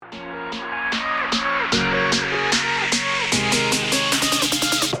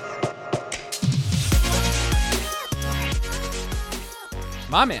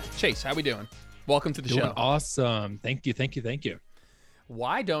My man, Chase, how we doing? Welcome to the Doing show. awesome. Thank you.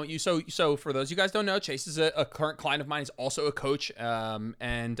 Why don't you? So for those of you guys don't know, Chase is a current client of mine. He's also a coach,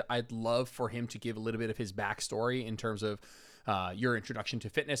 and I'd love for him to give a little bit of his backstory in terms of your introduction to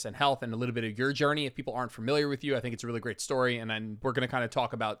fitness and health, and a little bit of your journey. If people aren't familiar with you, I think it's a really great story, and then we're going to kind of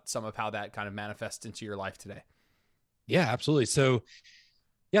talk about some of how that kind of manifests into your life today. Yeah, absolutely. So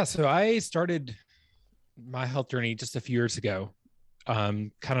I started my health journey just a few years ago.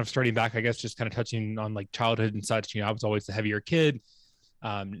 Kind of starting back, I guess, just kind of touching on like childhood and such. I was always the heavier kid.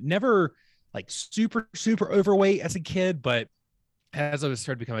 Never like super overweight as a kid, but as I was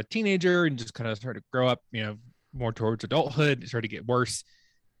starting to become a teenager and just kind of started to grow up, more towards adulthood, it started to get worse.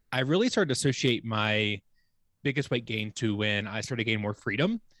 I really started to associate my biggest weight gain to when I started to gain more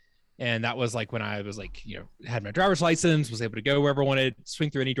freedom. And that was like when I was like, had my driver's license, was able to go wherever I wanted,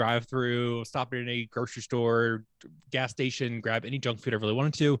 swing through any drive-through, stop at any grocery store, gas station, grab any junk food I really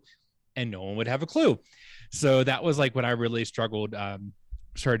wanted to, and no one would have a clue. So that was like when I really struggled,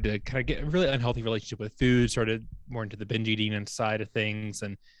 started to kind of get a really unhealthy relationship with food, started more into the binge eating and side of things,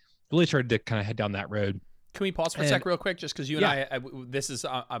 and really started to kind of head down that road. Can we pause for a sec real quick? Just because you and I, this is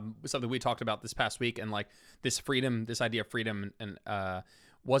something we talked about this past week, and like this freedom, this idea of freedom, and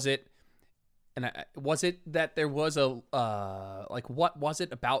was it that there was a like, what was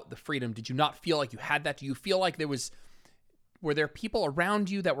it about the freedom? Did you not feel like you had that? Do you feel like were there people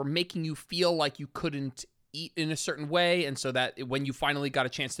around you that were making you feel like you couldn't eat in a certain way, and so that when you finally got a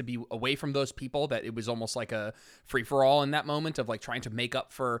chance to be away from those people, that it was almost like a free-for-all in that moment of like trying to make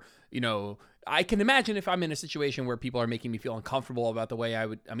up for, I can imagine if I'm in a situation where people are making me feel uncomfortable about the way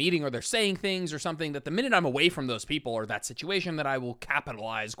I'm eating, or they're saying things or something, that the minute I'm away from those people or that situation, that I will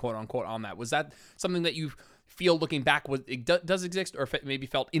capitalize, quote unquote, on that. Was that something that you feel looking back does exist, or maybe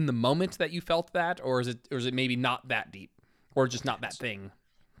felt in the moment that you felt that, or is it maybe not that deep, or just not that thing?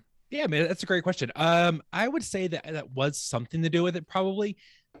 Yeah, man, that's a great question. I would say that was something to do with it, probably.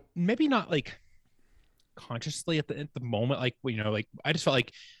 Maybe not like consciously at the moment, like, like I just felt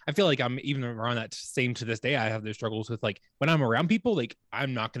like, I feel like I'm even around that same to this day. I have those struggles with like when I'm around people, like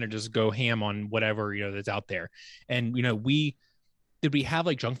I'm not going to just go ham on whatever, that's out there. And, we have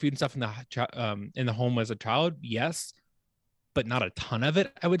like junk food and stuff in the home as a child? Yes, but not a ton of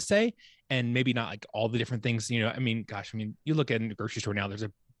it, I would say. And maybe not like all the different things, you look at the grocery store now, there's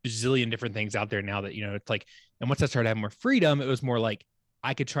a bazillion different things out there now that, it's like, and once I started having more freedom, it was more like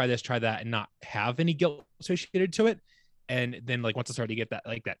I could try this, try that, and not have any guilt associated to it. And then like, once I started to get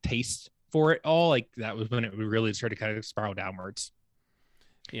that taste for it all, like that was when it really started to kind of spiral downwards.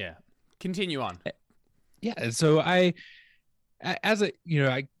 Yeah. Continue on. Yeah. And so I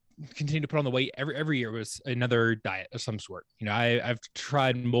continue to put on the weight. Every year was another diet of some sort. I've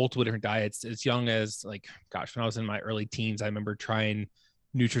tried multiple different diets as young as like, gosh, when I was in my early teens, I remember trying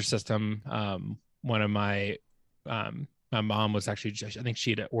Nutrisystem. One of my mom was actually, I think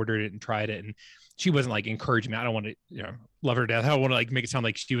she had ordered it and tried it, and she wasn't like encouraging me. I don't want to, love her to death. I don't want to like make it sound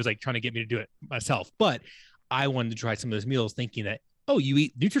like she was like trying to get me to do it myself, but I wanted to try some of those meals thinking that, oh, you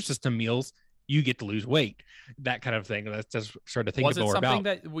eat Nutrisystem meals, you get to lose weight, that kind of thing. That's just sort of thinking more about. Was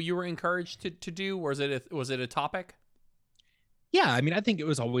it something that you were encouraged to do? Was it a topic? Yeah. I mean, I think it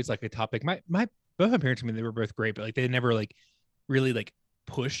was always like a topic. Both my parents, they were both great, but like they never like really like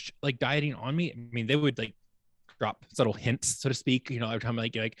pushed like dieting on me. I mean, they would like drop subtle hints, so to speak, every time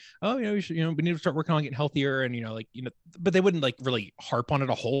like, oh, we should, we need to start working on getting healthier, and but they wouldn't like really harp on it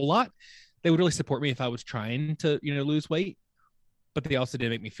a whole lot. They would really support me if I was trying to, lose weight, but they also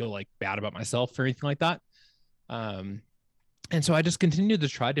didn't make me feel like bad about myself or anything like that. And so I just continued to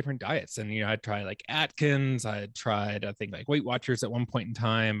try different diets, and I'd try like Atkins, I tried, I think, like Weight Watchers at one point in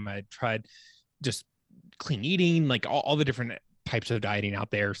time. I tried just clean eating, like all the different types of dieting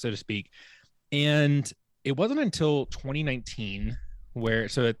out there, so to speak. And it wasn't until 2019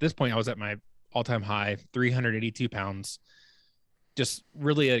 so at this point I was at my all-time high, 382 pounds, just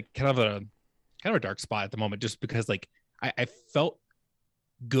really a kind of a dark spot at the moment, just because like I felt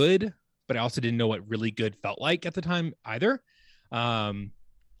good, but I also didn't know what really good felt like at the time either. And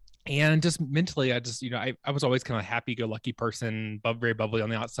just mentally, I just, I was always kind of a happy-go-lucky person, very bubbly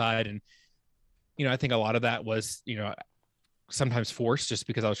on the outside. And, I think a lot of that was, sometimes forced, just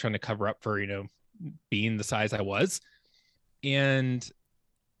because I was trying to cover up for, being the size I was. And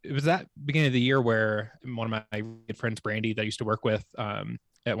it was that beginning of the year where one of my good friends, Brandy, that I used to work with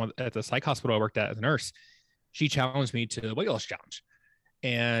at the psych hospital I worked at as a nurse, she challenged me to the weight loss challenge.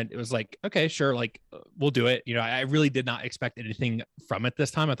 And it was like, okay, sure. Like we'll do it. I really did not expect anything from it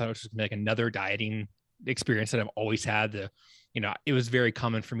this time. I thought it was just gonna be like another dieting experience that I've always had. It was very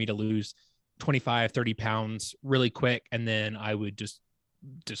common for me to lose 25, 30 pounds really quick. And then I would just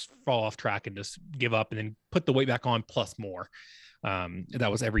just fall off track and just give up and then put the weight back on plus more.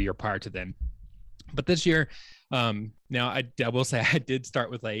 That was every year prior to then. But this year, now I will say I did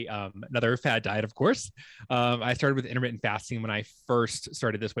start with another fad diet, of course. I started with intermittent fasting when I first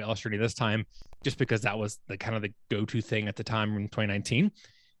started this weight loss journey this time, just because that was the kind of the go-to thing at the time in 2019.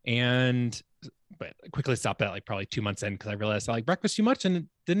 But I quickly stopped that like probably 2 months in because I realized I like breakfast too much and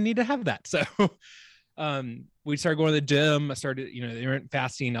didn't need to have that. So we started going to the gym. I started, the intermittent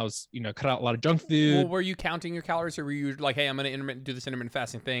fasting. I was, cut out a lot of junk food. Well, were you counting your calories, or were you like, hey, I'm going to do this intermittent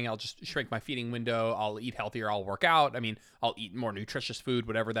fasting thing. I'll just shrink my feeding window. I'll eat healthier. I'll work out. I mean, I'll eat more nutritious food,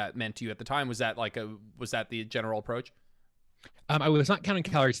 whatever that meant to you at the time. Was that the general approach? I was not counting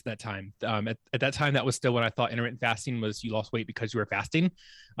calories at that time. At that time, that was still when I thought intermittent fasting was you lost weight because you were fasting.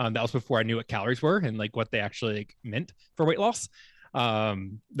 That was before I knew what calories were and like what they actually meant for weight loss.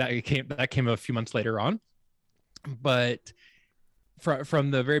 That came a few months later on. But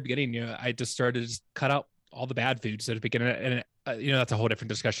from the very beginning, I just started to cut out all the bad foods at the beginning, and that's a whole different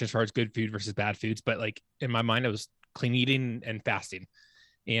discussion as far as good food versus bad foods. But like in my mind, it was clean eating and fasting.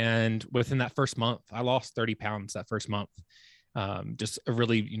 And within that first month, I lost 30 pounds that first month. Just a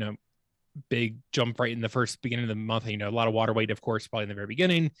really, big jump right in the first beginning of the month. A lot of water weight, of course, probably in the very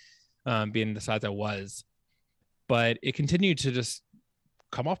beginning, being the size I was. But it continued to just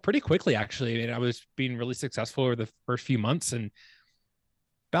come off pretty quickly, actually. I was being really successful over the first few months. And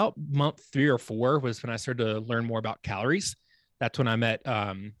about month 3 or 4 was when I started to learn more about calories. That's when I met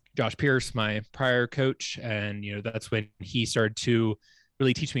Josh Pierce, my prior coach. And, that's when he started to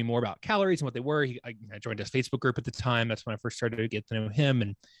really teach me more about calories and what they were. I joined his Facebook group at the time. That's when I first started to get to know him.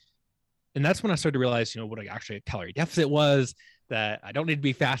 And that's when I started to realize, what actually a calorie deficit was, that I don't need to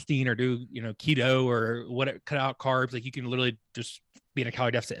be fasting or do, keto or cut out carbs. Like you can literally just be in a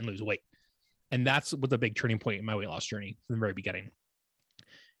calorie deficit and lose weight. And that's what the big turning point in my weight loss journey from the very beginning.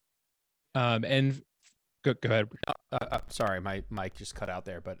 And go ahead. Sorry, my mic just cut out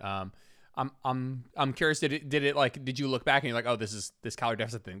there, but I'm curious. Did you look back and you're like, oh, this calorie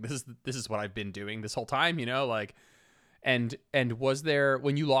deficit thing. This is what I've been doing this whole time, and was there,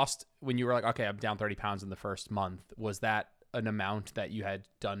 when you were like, okay, I'm down 30 pounds in the first month, was that an amount that you had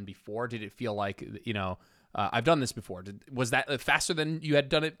done before? Did it feel like, I've done this before? Was that faster than you had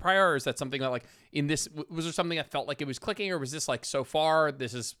done it prior? Or is that something that like was there something that felt like it was clicking, or was this like, so far,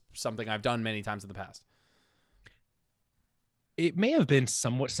 this is something I've done many times in the past? It may have been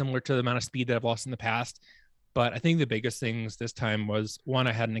somewhat similar to the amount of speed that I've lost in the past, but I think the biggest things this time was, one,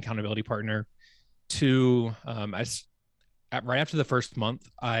 I had an accountability partner. 2, right after the first month,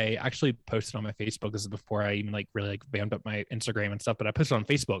 I actually posted on my Facebook. This is before I even really vamped up my Instagram and stuff, but I posted on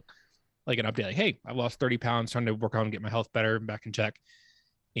Facebook like an update, like, hey, I've lost 30 pounds, trying to work on get my health better, back in check.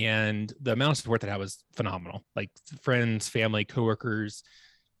 And the amount of support that I had was phenomenal. Like friends, family, coworkers,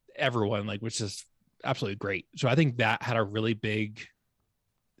 everyone, which is absolutely great. So I think that had a really big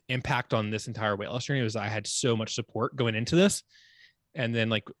impact on this entire weight loss journey, was I had so much support going into this. And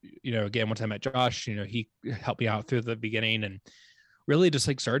then again, once I met Josh, he helped me out through the beginning and really just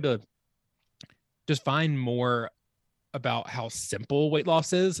started to just find more about how simple weight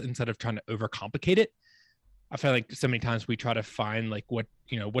loss is instead of trying to overcomplicate it. I feel like so many times we try to find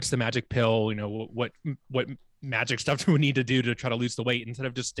what's the magic pill, what magic stuff do we need to do to try to lose the weight, instead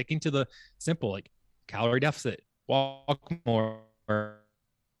of just sticking to the simple, calorie deficit, walk more,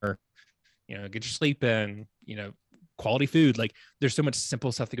 get your sleep in, quality food. There's so much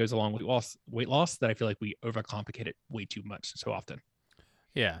simple stuff that goes along with weight loss that I feel like we overcomplicate it way too much so often.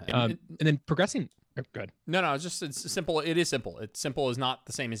 Yeah. And then progressing. Good. No, it's simple. It is simple. Simple is not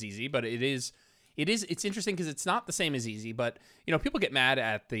the same as easy, but it's interesting because it's not the same as easy, but people get mad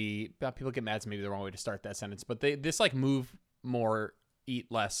is maybe the wrong way to start that sentence, but this move more,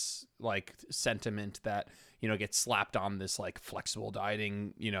 eat less sentiment that gets slapped on this flexible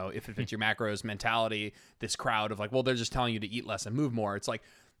dieting, if it fits your macros mentality, this crowd of well, they're just telling you to eat less and move more. It's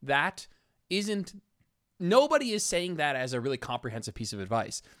that isn't, nobody is saying that as a really comprehensive piece of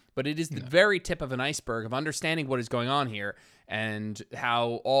advice, but it is the very tip of an iceberg of understanding what is going on here and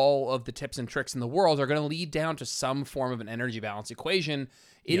how all of the tips and tricks in the world are going to lead down to some form of an energy balance equation.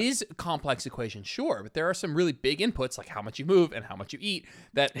 It is a complex equation, sure, but there are some really big inputs, like how much you move and how much you eat,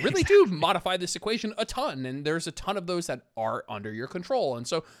 that really do modify this equation a ton. And there's a ton of those that are under your control. And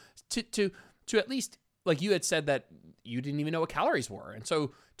so to at least, like you had said, that you didn't even know what calories were. And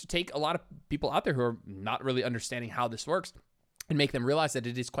so to take a lot of people out there who are not really understanding how this works and make them realize that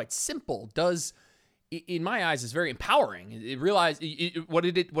it is quite simple, does, in my eyes, is very empowering. What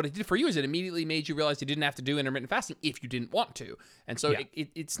it did for you is it immediately made you realize you didn't have to do intermittent fasting if you didn't want to. And so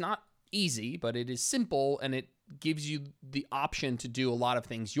it's not easy, but it is simple, and it gives you the option to do a lot of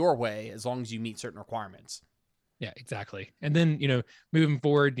things your way as long as you meet certain requirements. Yeah, exactly. And then, moving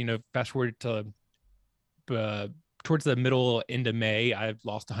forward, fast forward to towards the middle end of May, I've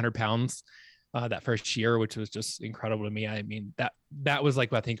lost 100 pounds that first year, which was just incredible to me. I mean, that was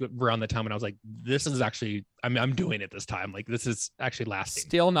like, I think around the time when I was like, this is actually, I'm doing it this time. Like, this is actually lasting.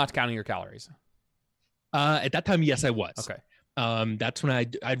 Still not counting your calories. At that time, yes, I was. Okay. That's when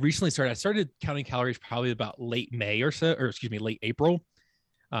I recently started. I started counting calories probably about late May or so, or excuse me, late April.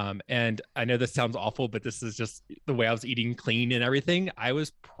 And I know this sounds awful, but this is just the way I was eating clean and everything. I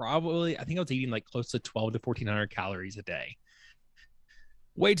think I was eating like close to 12 to 1400 calories a day.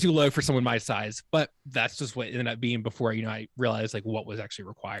 Way too low for someone my size, but that's just what it ended up being before, I realized like what was actually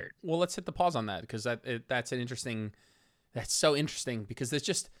required. Well, let's hit the pause on that, because that's so interesting, because there's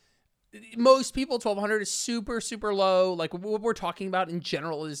just, most people, 1200 is super, super low. Like what we're talking about in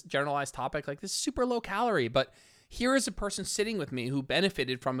general is generalized topic. Like this is super low calorie, but here is a person sitting with me who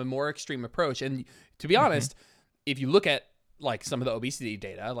benefited from a more extreme approach. And to be honest, if you look at like some of the obesity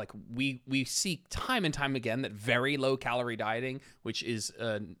data, like we see time and time again that very low calorie dieting, which is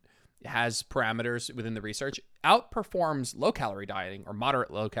has parameters within the research, outperforms low calorie dieting or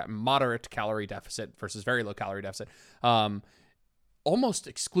moderate calorie deficit versus very low calorie deficit almost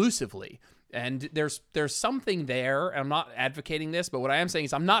exclusively. And there's something there. I'm not advocating this, but what I am saying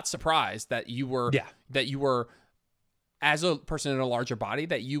is I'm not surprised that you were as a person in a larger body,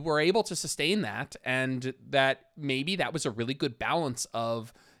 that you were able to sustain that, and that maybe that was a really good balance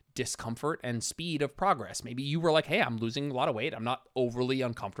of discomfort and speed of progress. Maybe you were like, hey, I'm losing a lot of weight. I'm not overly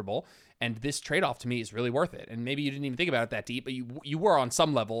uncomfortable, and this trade-off to me is really worth it. And maybe you didn't even think about it that deep, but you were on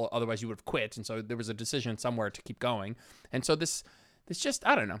some level, otherwise you would have quit. And so there was a decision somewhere to keep going. And so this just,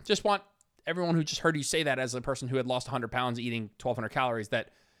 I don't know, just want everyone who just heard you say that as a person who had lost 100 pounds eating 1200 calories, that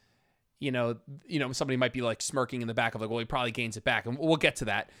somebody might be like smirking in the back of like, well, he probably gains it back, and we'll get to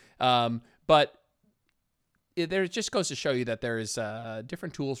that. But there just goes to show you that there is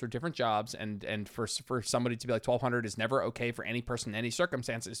different tools for different jobs, and for somebody to be like 1200 is never okay for any person in any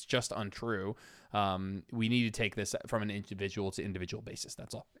circumstance. It's just untrue. We need to take this from an individual to individual basis.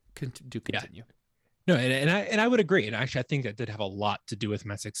 That's all. Continue. Yeah. No, and I would agree. And actually, I think that did have a lot to do with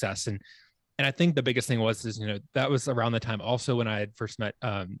my success. And I think the biggest thing was that was around the time also when I had first met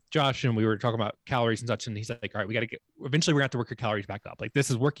Josh, and we were talking about calories and such. And he's like, all right, eventually we're going to have to work your calories back up. Like,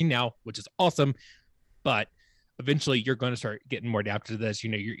 this is working now, which is awesome. But eventually you're going to start getting more adapted to this.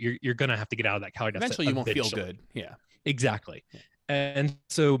 You're going to have to get out of that calorie deficit. Eventually you won't feel good. Yeah, exactly. Yeah. And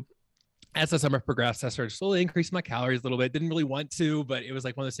so as the summer progressed, I started slowly increasing my calories a little bit. Didn't really want to, but it was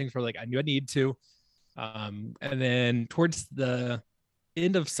like one of those things where like I knew I needed to. And then towards the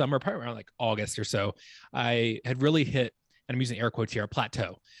end of summer, probably around like August or so, I had really hit, and I'm using air quotes here, a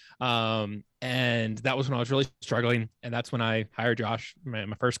plateau. And that was when I was really struggling. And that's when I hired Josh, my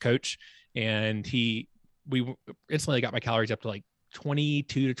first coach. And we instantly got my calories up to like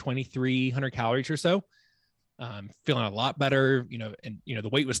 22 to 2,300 calories or so. Feeling a lot better, and, the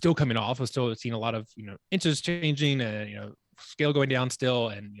weight was still coming off. I was still seeing a lot of, inches changing and, scale going down still,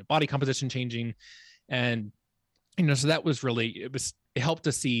 and body composition changing. And, so that was really, it helped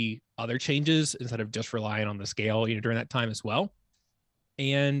to see other changes instead of just relying on the scale, during that time as well.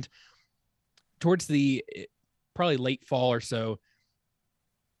 And towards the probably late fall or so,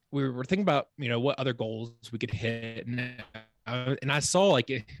 we were thinking about, what other goals we could hit. And I saw like,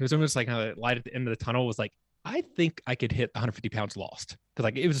 it was almost like a light at the end of the tunnel was like, I think I could hit 150 pounds lost. Cause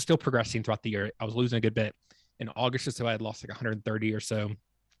like it was still progressing throughout the year. I was losing a good bit. In August or so, I had lost like 130 or so.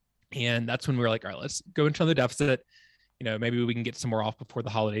 And that's when we were like, all right, let's go into the deficit. Maybe we can get some more off before the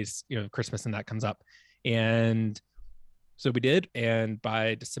holidays, Christmas and that comes up. And so we did. And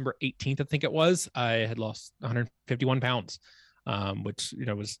by December 18th, I think it was, I had lost 151 pounds, which,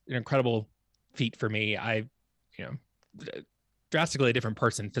 was an incredible feat for me. I, drastically a different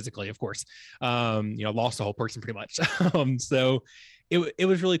person physically, of course, lost the whole person pretty much. So it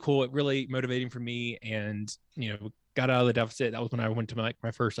was really cool. It really motivating for me, and, got out of the deficit. That was when I went to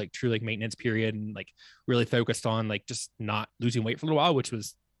my first like true like maintenance period, and like really focused on like just not losing weight for a little while, which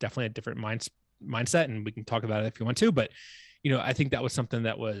was definitely a different mindset. And we can talk about it if you want to, but, I think that was something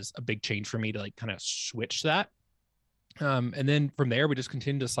that was a big change for me to like kind of switch that. And then from there, we just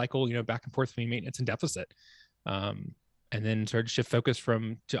continued to cycle, back and forth between maintenance and deficit. And then started to shift focus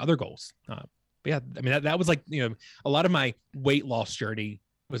to other goals. But yeah, I mean, that was like, a lot of my weight loss journey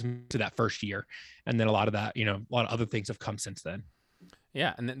was to that first year. And then a lot of that, a lot of other things have come since then.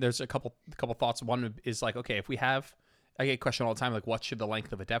 Yeah. And then there's a couple thoughts. One is like, okay, I get a question all the time, like what should the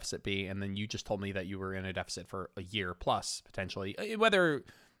length of a deficit be? And then you just told me that you were in a deficit for a year plus potentially, whether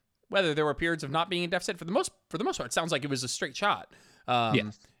whether there were periods of not being in deficit. For the most part, it sounds like it was a straight shot.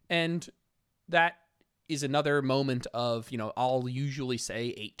 Yes. And that is another moment of, I'll usually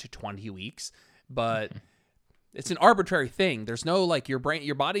say 8 to 20 weeks, but it's an arbitrary thing. There's no like your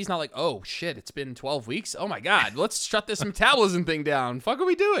body's not like, oh shit, it's been 12 weeks. Oh my God, let's shut this metabolism thing down. Fuck are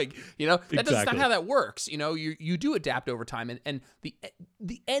we doing? That's not how that works. You do adapt over time, and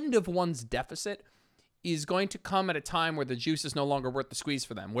the end of one's deficit is going to come at a time where the juice is no longer worth the squeeze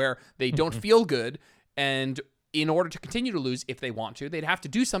for them, where they don't feel good, and in order to continue to lose, if they want to, they'd have to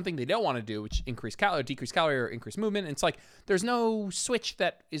do something they don't want to do, which decrease calorie, or increase movement. And it's like there's no switch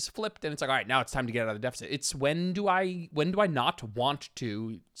that is flipped, and it's like, all right, now it's time to get out of the deficit. It's when do I not want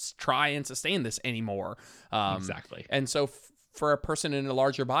to try and sustain this anymore? Exactly. And so for a person in a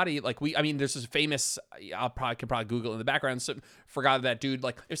larger body, there's this famous, could probably Google in the background. So forgot that dude.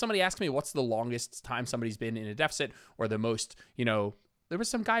 Like, if somebody asks me what's the longest time somebody's been in a deficit, or the most, there was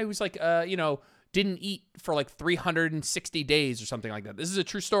some guy who's like, didn't eat for like 360 days or something like that. This is a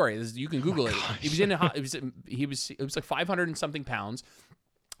true story. You can Google it. He was it was like 500 and something pounds,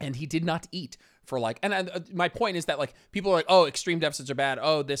 and he did not eat for like. And my point is that like people are like, oh, extreme deficits are bad.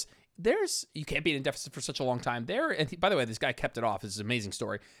 Oh, you can't be in a deficit for such a long time. And by the way, this guy kept it off. This is an amazing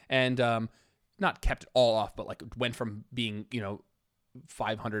story, and not kept it all off, but like went from being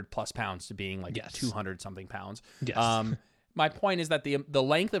 500 plus pounds to being like 200 something pounds. Yes. My point is that the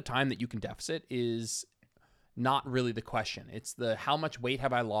length of time that you can deficit is not really the question. It's the how much weight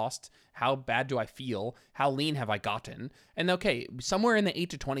have I lost? How bad do I feel? How lean have I gotten? And okay, somewhere in the 8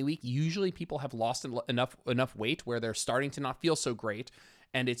 to 20 week, usually people have lost enough weight where they're starting to not feel so great.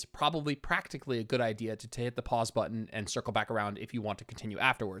 And it's probably practically a good idea to hit the pause button and circle back around if you want to continue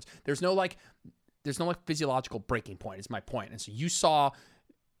afterwards. There's no physiological breaking point is my point. And so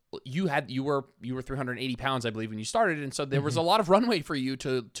you were 380 pounds, I believe, when you started. And so there was a lot of runway for you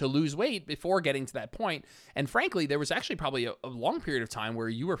to lose weight before getting to that point. And frankly, there was actually probably a long period of time where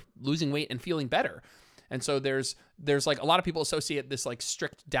you were losing weight and feeling better. And so there's like a lot of people associate this like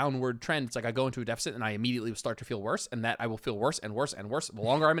strict downward trend. It's like I go into a deficit and I immediately start to feel worse, and that I will feel worse and worse and worse the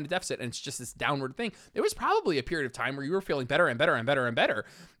longer I'm in a deficit. And it's just this downward thing. There was probably a period of time where you were feeling better and better and better and better.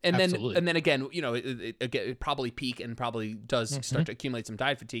 And then again, it probably peak and probably does start to accumulate some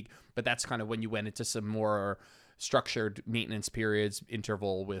diet fatigue. But that's kind of when you went into some more structured maintenance periods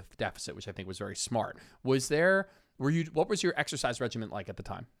interval with deficit, which I think was very smart. What was your exercise regimen like at the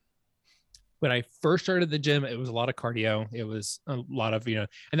time? When I first started the gym, it was a lot of cardio. It was a lot of, and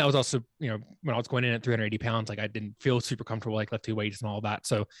that was also, when I was going in at 380 pounds, like I didn't feel super comfortable, like lifting weights and all that.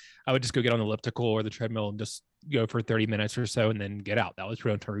 So I would just go get on the elliptical or the treadmill and just go for 30 minutes or so and then get out. That was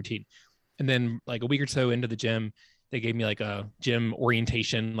pretty much my routine. And then like a week or so into the gym, they gave me like a gym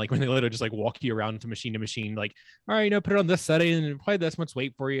orientation, like when they literally just like walk you around to machine, like, all right, put it on this setting and apply this much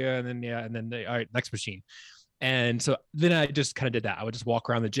weight for you. And then all right, next machine. And so then I just kind of did that. I would just walk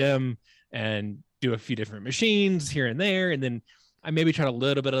around the gym and do a few different machines here and there. And then I maybe tried a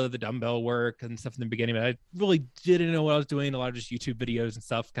little bit of the dumbbell work and stuff in the beginning, but I really didn't know what I was doing. A lot of just YouTube videos and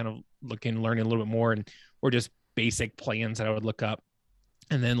stuff, kind of learning a little bit more, or just basic plans that I would look up.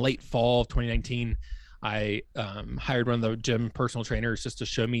 And then late fall of 2019, I hired one of the gym personal trainers just to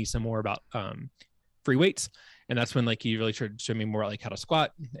show me some more about free weights. And that's when like he really started to show me more like how to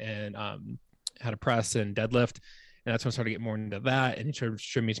squat and how to press and deadlift. And that's when I started to get more into that. And he started to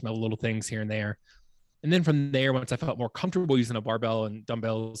show me some little things here and there. And then from there, once I felt more comfortable using a barbell and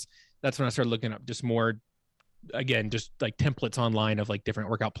dumbbells, that's when I started looking up just more, again, just like templates online of like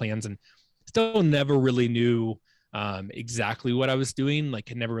different workout plans, and still never really knew exactly what I was doing. Like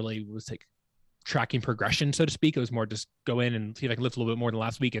it never really was like tracking progression, so to speak. It was more just go in and see if I can lift a little bit more than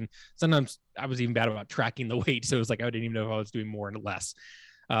last week. And sometimes I was even bad about tracking the weight. So it was like, I didn't even know if I was doing more and less.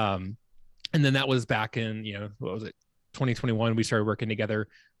 And then that was back in, 2021, we started working together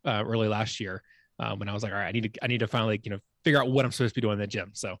early last year when I was like, all right, I need to finally, figure out what I'm supposed to be doing in the gym.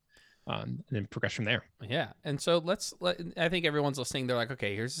 So, and then progress from there. Yeah. And so I think everyone's listening. They're like,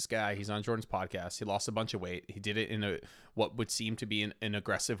 okay, here's this guy. He's on Jordan's podcast. He lost a bunch of weight. He did it in what would seem to be an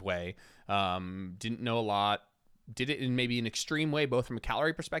aggressive way. Didn't know a lot. Did it in maybe an extreme way, both from a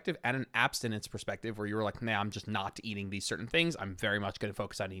calorie perspective and an abstinence perspective, where you were like, nah, I'm just not eating these certain things. I'm very much going to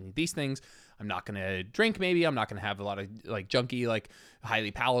focus on eating these things. I'm not going to drink. Maybe I'm not going to have a lot of like junky, like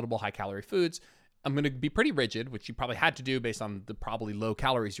highly palatable, high calorie foods. I'm going to be pretty rigid, which you probably had to do based on the probably low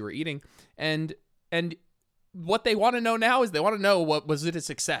calories you were eating. And what they want to know now is they want to know, what was it a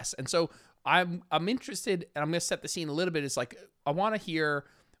success? And so I'm interested, and I'm going to set the scene a little bit. It's like, I want to hear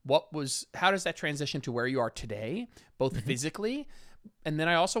how does that transition to where you are today, both physically, and then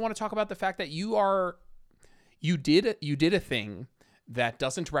I also want to talk about the fact that you did a thing that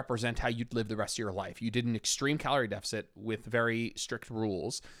doesn't represent how you'd live the rest of your life. You did an extreme calorie deficit with very strict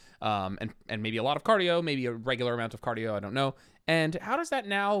rules, and maybe a lot of cardio, maybe a regular amount of cardio, I don't know. And how does that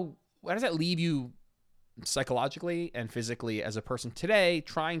leave you psychologically and physically as a person today,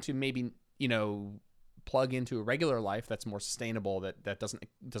 trying to maybe, plug into a regular life that's more sustainable, that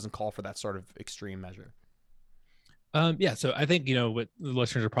doesn't call for that sort of extreme measure? Yeah. So I think, what the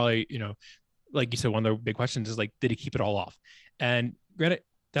listeners are probably, like you said, one of the big questions is like, did he keep it all off? And granted,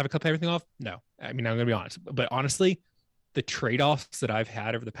 to have a cut everything off? No. I mean, I'm going to be honest, but honestly, the trade-offs that I've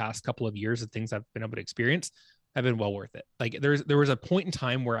had over the past couple of years of things I've been able to experience have been well worth it. Like there was a point in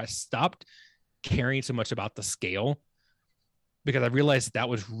time where I stopped caring so much about the scale, because I realized that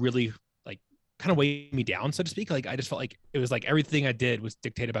was really like kind of weighing me down, so to speak. Like I just felt like it was like everything I did was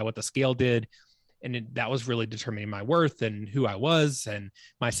dictated by what the scale did. And that was really determining my worth and who I was and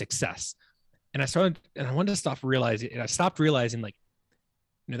my success. And I wanted to stopped realizing like,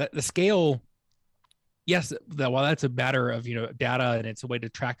 that the scale, yes, that while that's a matter of, data and it's a way to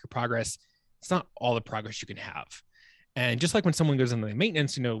track your progress, it's not all the progress you can have. And just like when someone goes into the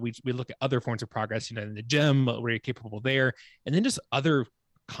maintenance, we look at other forms of progress, in the gym, where you're capable there, and then just other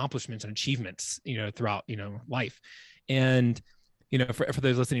accomplishments and achievements, throughout, life. And, for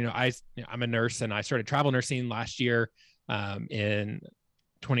those listening, I'm a nurse, and I started travel nursing last year in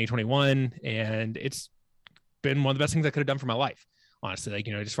 2021. And it's been one of the best things I could have done for my life, honestly. Like,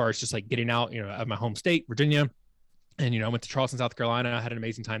 as far as just like getting out, of my home state, Virginia. And, I went to Charleston, South Carolina. I had an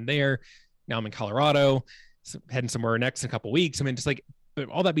amazing time there. Now I'm in Colorado, heading somewhere next in a couple of weeks. I mean, just like, but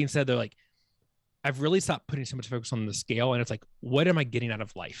all that being said, though, like I've really stopped putting so much focus on the scale, and it's like, what am I getting out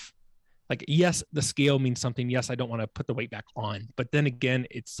of life? Like, yes, the scale means something. Yes, I don't want to put the weight back on, but then again,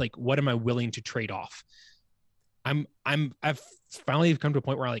 it's like, what am I willing to trade off? I've finally come to a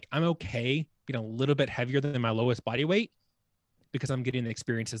point where I'm okay being a little bit heavier than my lowest body weight, because I'm getting the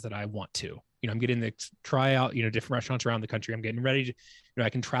experiences that I want to. I'm getting to try out, different restaurants around the country. I'm getting ready to, I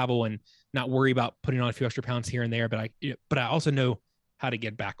can travel and not worry about putting on a few extra pounds here and there, but I also know how to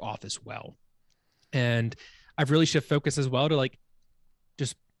get back off as well. And I've really shifted focus as well to like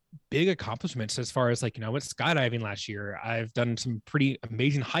just big accomplishments, as far as like, I went skydiving last year. I've done some pretty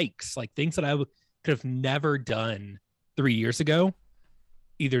amazing hikes, like things that I could have never done 3 years ago,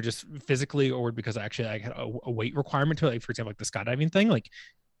 either just physically or because I had a weight requirement to it. Like, for example, like the skydiving thing, like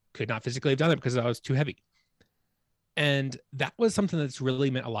could not physically have done it because I was too heavy. And that was something that's really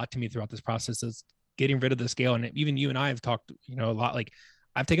meant a lot to me throughout this process, is getting rid of the scale. And even you and I have talked, a lot. Like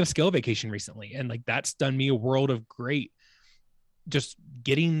I've taken a scale vacation recently, and like that's done me a world of great. Just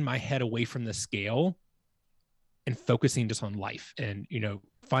getting my head away from the scale and focusing just on life, and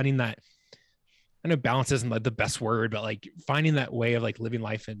finding that, I know balance isn't like the best word, but like finding that way of like living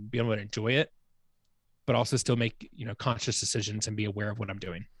life and being able to enjoy it, but also still make conscious decisions and be aware of what I'm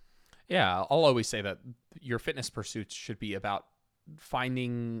doing. Yeah, I'll always say that your fitness pursuits should be about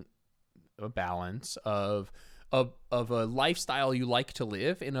finding a balance of a lifestyle you like to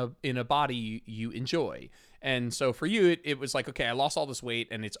live in a body you enjoy. And so for you, it was like, okay, I lost all this weight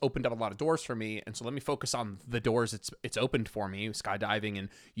and it's opened up a lot of doors for me. And so let me focus on the doors it's opened for me, skydiving, and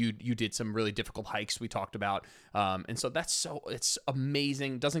you did some really difficult hikes we talked about. And so it's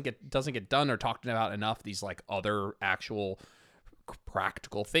amazing. Doesn't get done or talked about enough, these like other actual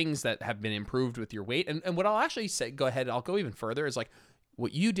practical things that have been improved with your weight. And what I'll actually say, go ahead, I'll go even further, is like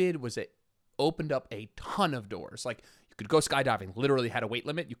what you did was it opened up a ton of doors. Like you could go skydiving, literally had a weight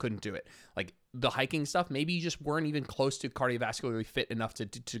limit, you couldn't do it. Like the hiking stuff, maybe you just weren't even close to cardiovascularly fit enough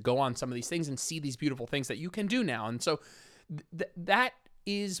to go on some of these things and see these beautiful things that you can do now. And so that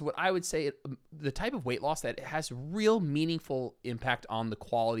is what I would say, the type of weight loss that has real meaningful impact on the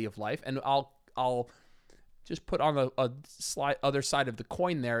quality of life. And I'll just put on a other side of the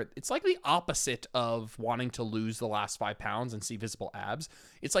coin there. It's like the opposite of wanting to lose the last 5 pounds and see visible abs.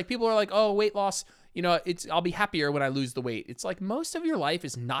 It's like people are like, oh, weight loss, I'll be happier when I lose the weight. It's like most of your life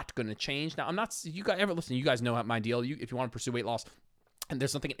is not going to change. Now, you guys know my deal. If you want to pursue weight loss, and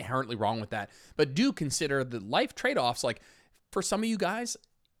there's nothing inherently wrong with that, but do consider the life trade-offs. Like for some of you guys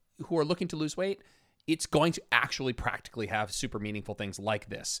who are looking to lose weight, it's going to actually practically have super meaningful things like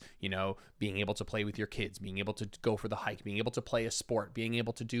this, being able to play with your kids, being able to go for the hike, being able to play a sport, being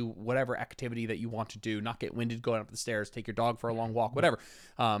able to do whatever activity that you want to do, not get winded going up the stairs, take your dog for a long walk, whatever.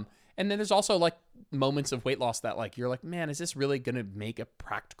 And then there's also like moments of weight loss that like, you're like, man, is this really going to make a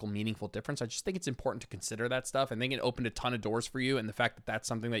practical, meaningful difference? I just think it's important to consider that stuff. And I think it opened a ton of doors for you. And the fact that that's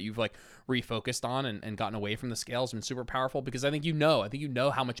something that you've like refocused on and gotten away from the scales has been super powerful, because I think you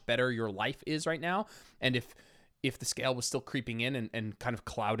know how much better your life is right now. And if if the scale was still creeping in and kind of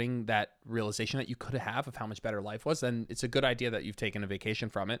clouding that realization that you could have of how much better life was, then it's a good idea that you've taken a vacation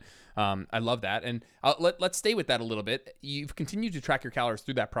from it. I love that. And let's stay with that a little bit. You've continued to track your calories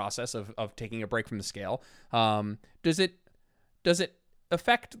through that process of taking a break from the scale. Does it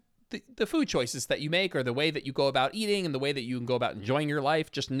affect the food choices that you make, or the way that you go about eating, and the way that you can go about enjoying your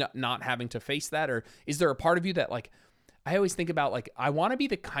life, just not having to face that? Or is there a part of you that, like, I always think about, like, I want to be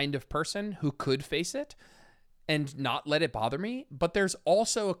the kind of person who could face it and not let it bother me. But there's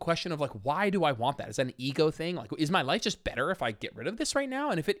also a question of, like, why do I want that? Is that an ego thing? Like, is my life just better if I get rid of this right now?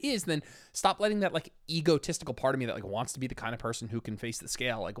 And if it is, then stop letting that, like, egotistical part of me that, like, wants to be the kind of person who can face the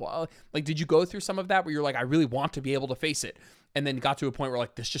scale. Like, well, like, did you go through some of that where you're like, I really want to be able to face it, and then got to a point where,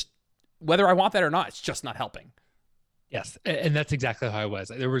 like, this just, whether I want that or not, it's just not helping? Yes. And that's exactly how I was.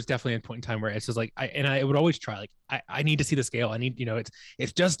 There was definitely a point in time where it's just like, I would always try, like, I need to see the scale. I need,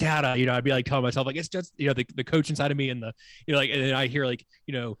 it's just data, I'd be like telling myself, like, it's just, the coach inside of me and the, like, and then I hear, like,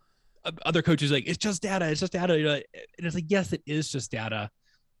 other coaches, like, it's just data. And it's like, yes, it is just data.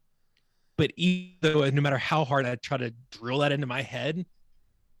 But either, no matter how hard I try to drill that into my head,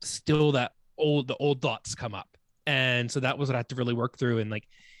 still the old thoughts come up. And so that was what I had to really work through. And, like,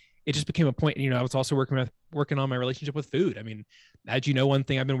 it just became a point, I was also working on my relationship with food. I mean, as you know, one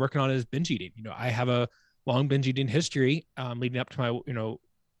thing I've been working on is binge eating. I have a long binge eating history, leading up to my,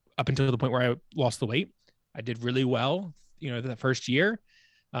 up until the point where I lost the weight. I did really well, the first year,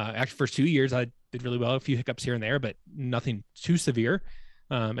 actually first 2 years, I did really well, a few hiccups here and there, but nothing too severe.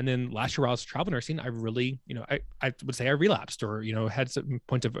 And then last year while I was travel nursing, I really, I would say I relapsed, or, had some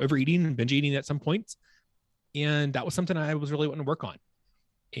points of overeating and binge eating at some points. And that was something I was really wanting to work on.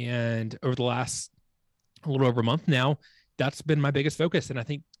 And over the last a little over a month now, that's been my biggest focus. And I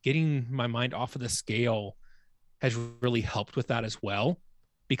think getting my mind off of the scale has really helped with that as well,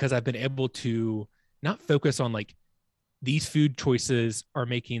 because I've been able to not focus on, like, these food choices are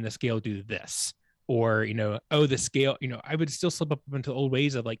making the scale do this, or, the scale, I would still slip up into old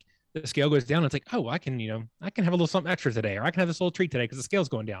ways of, like, the scale goes down. It's like, oh, I can have a little something extra today, or I can have this little treat today because the scale's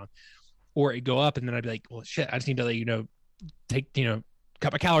going down, or it go up. And then I'd be like, well, shit, I just need to, take,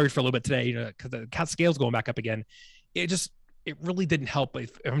 cut my calories for a little bit today, because the scale's going back up again. It really didn't help.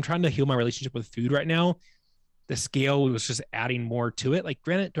 If I'm trying to heal my relationship with food right now, the scale was just adding more to it. Like,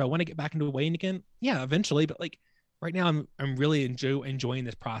 granted, do I want to get back into weighing again? Yeah, eventually. But, like, right now I'm really enjoying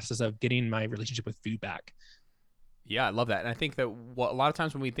this process of getting my relationship with food back. Yeah, I love that. And I think that a lot of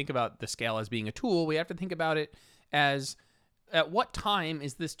times when we think about the scale as being a tool, we have to think about it as, at what time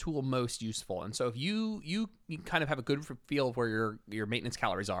is this tool most useful? And so if you kind of have a good feel of where your maintenance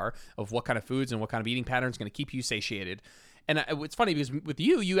calories are, of what kind of foods and what kind of eating patterns is going to keep you satiated. And it's funny because with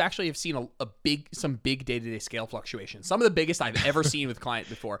you actually have seen some big day-to-day scale fluctuations. Some of the biggest I've ever seen with client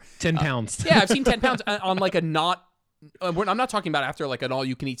before. 10 pounds. Yeah, I've seen 10 pounds on, like, a not. I'm not talking about after, like, an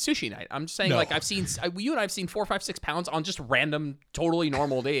all-you-can-eat sushi night. I'm just saying, no. Like, you and I've seen 4, 5, 6 pounds on just random, totally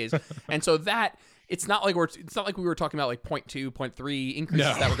normal days. And so that. It's not like we were talking about, like, 0.2, 0.3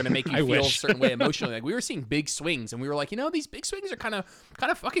 increases that were going to make you feel a certain way emotionally. Like, we were seeing big swings, and we were like, these big swings are kind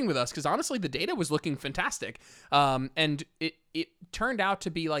of fucking with us, because honestly, the data was looking fantastic. And it turned out to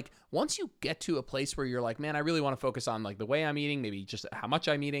be, like, once you get to a place where you're like, man, I really want to focus on, like, the way I'm eating, maybe just how much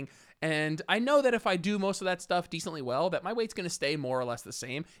I'm eating, and I know that if I do most of that stuff decently well, that my weight's going to stay more or less the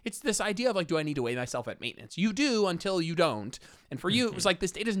same. It's this idea of, like, do I need to weigh myself at maintenance? You do until you don't. And for you, it was like,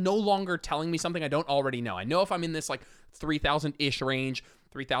 this data is no longer telling me something I don't already know. I know if I'm in this, like, 3,000-ish range,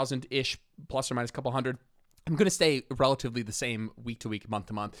 3,000-ish plus or minus a couple hundred, I'm going to stay relatively the same week to week, month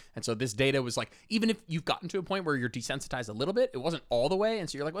to month. And so this data was like, even if you've gotten to a point where you're desensitized a little bit, it wasn't all the way. And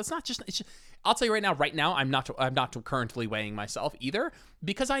so you're like, well, it's just, I'll tell you right now, I'm not currently weighing myself either,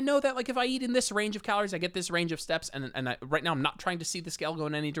 because I know that, like, if I eat in this range of calories, I get this range of steps. And right now I'm not trying to see the scale go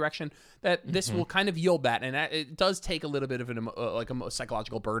in any direction, that this will kind of yield that. And it does take a little bit of a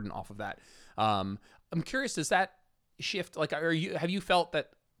psychological burden off of that. I'm curious, does that shift? Like, have you felt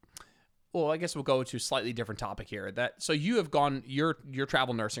that? Well, I guess we'll go to a slightly different topic here. So you have you're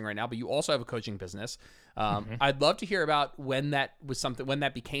travel nursing right now, but you also have a coaching business. I'd love to hear about when that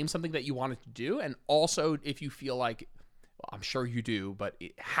became something that you wanted to do, and also if you feel like, well, I'm sure you do, but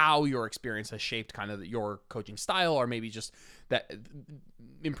how your experience has shaped kind of your coaching style, or maybe just that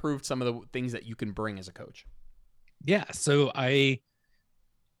improved some of the things that you can bring as a coach. Yeah. So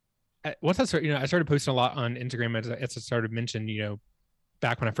once I started posting a lot on Instagram, as I started to mention,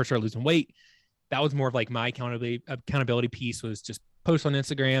 back when I first started losing weight, that was more of, like, my accountability piece, was just post on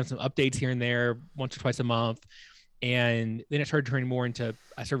Instagram, some updates here and there, once or twice a month. And then it started turning more into,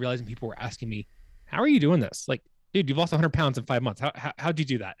 I started realizing people were asking me, how are you doing this? Like, dude, you've lost 100 pounds in 5 months. How'd you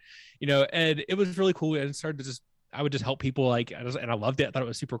do that? And it was really cool. And started to just I would just help people, like, and I loved it. I thought it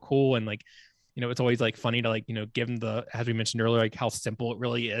was super cool. And like, it's always like funny to like, give them as we mentioned earlier, like how simple it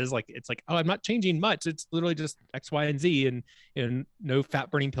really is. Like, it's like, oh, I'm not changing much. It's literally just X, Y, and Z, and no fat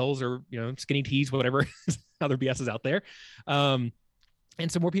burning pills or, skinny teas, whatever other BS is out there. And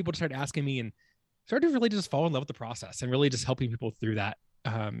so more people started asking me and started to really just fall in love with the process and really just helping people through that.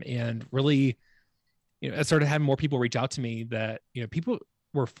 And really, I started having more people reach out to me that, people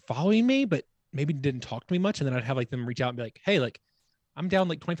were following me, but maybe didn't talk to me much. And then I'd have like them reach out and be like, hey, like I'm down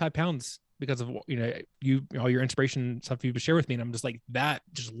like 25 pounds because of, all your inspiration stuff you share with me. And I'm just like, that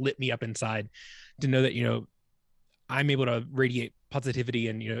just lit me up inside to know that, I'm able to radiate positivity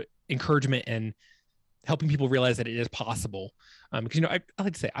and, encouragement and helping people realize that it is possible. Because, I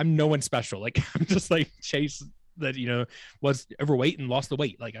like to say I'm no one special. Like I'm just like Chase that, was overweight and lost the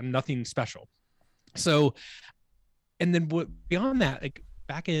weight. Like I'm nothing special. So, and then beyond that, like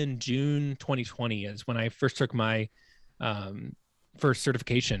back in June 2020 is when I first took my first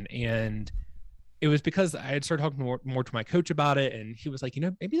certification. And it was because I had started talking more to my coach about it. And he was like,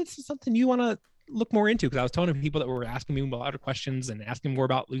 maybe this is something you want to look more into. Cause I was telling people that were asking me a lot of questions and asking more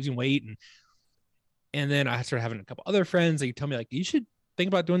about losing weight. And then I started having a couple other friends that you tell me like, you should think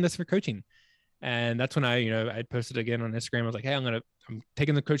about doing this for coaching. And that's when I posted again on Instagram. I was like, hey, I'm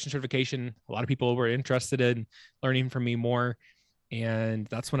taking the coaching certification. A lot of people were interested in learning from me more. And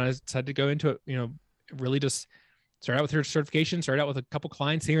that's when I decided to go into it, really just start out with her certification, start out with a couple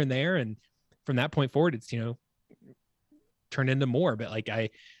clients here and there. And from that point forward, it's, turned into more. But like, I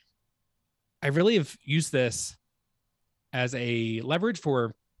really have used this as a leverage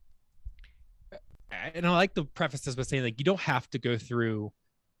for, and I like to preface this by saying like, you don't have to go through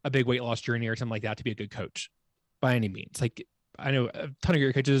a big weight loss journey or something like that to be a good coach by any means. Like I know a ton of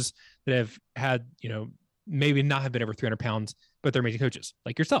great coaches that have had, maybe not have been over 300 pounds, but they're amazing coaches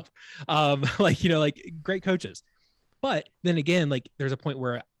like yourself. Like great coaches. But then again, like there's a point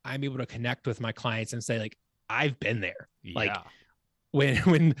where I'm able to connect with my clients and say like, I've been there. Yeah. Like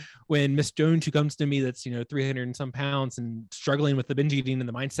when Miss Jones, who comes to me, that's, 300 and some pounds and struggling with the binge eating and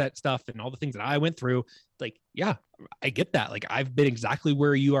the mindset stuff and all the things that I went through, like, yeah, I get that. Like I've been exactly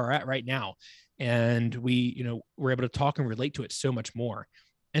where you are at right now. And we're able to talk and relate to it so much more.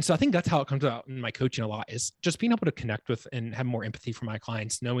 And so I think that's how it comes out in my coaching a lot, is just being able to connect with and have more empathy for my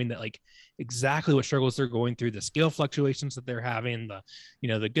clients, knowing that like exactly what struggles they're going through, the scale fluctuations that they're having,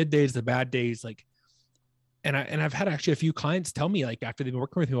 the good days, the bad days, like, and I've had actually a few clients tell me like after they've been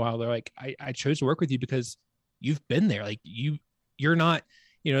working with me a while, they're like, I chose to work with you because you've been there. Like you're not,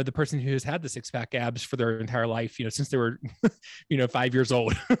 the person who has had the 6-pack abs for their entire life, since they were, 5 years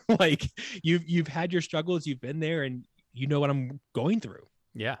old. Like you've had your struggles, you've been there, and you know what I'm going through.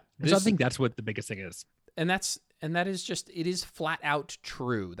 Yeah. So I think that's what the biggest thing is. And that is just, it is flat out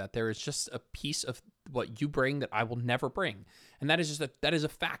true that there is just a piece of what you bring that I will never bring. And that is just that is a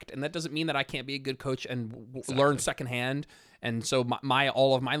fact. And that doesn't mean that I can't be a good coach and learn secondhand. And so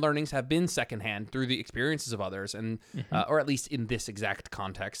all of my learnings have been secondhand through the experiences of others, and or at least in this exact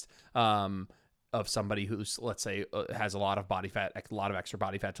context of somebody who's, let's say, has a lot of body fat, a lot of extra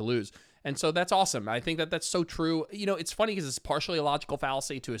body fat to lose. And so that's awesome. I think that that's so true. It's funny because it's partially a logical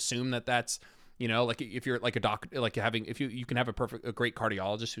fallacy to assume that that's, like if you're like a doctor, like you can have a great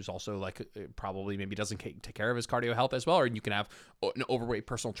cardiologist who's also like probably maybe doesn't take care of his cardio health as well, or you can have an overweight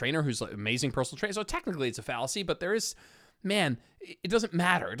personal trainer who's like amazing personal trainer. So technically it's a fallacy, but there is, man, it doesn't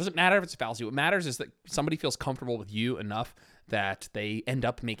matter. It doesn't matter if it's a fallacy. What matters is that somebody feels comfortable with you enough that they end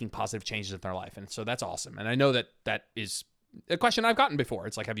up making positive changes in their life. And so that's awesome. And I know that is a question I've gotten before.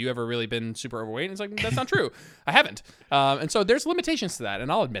 It's like, have you ever really been super overweight? And it's like, that's not true. I haven't. And so there's limitations to that, and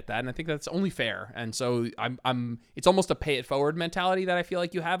I'll admit that. And I think that's only fair. And so it's almost a pay it forward mentality that I feel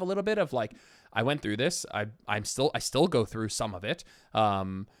like you have a little bit of, like, I went through this. I still go through some of it.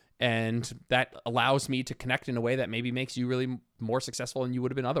 And that allows me to connect in a way that maybe makes you really more successful than you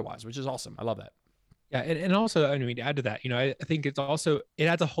would have been otherwise, which is awesome. I love that. Yeah. And also, I mean, to add to that, I think it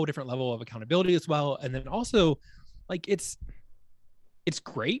adds a whole different level of accountability as well. And then also, like, it's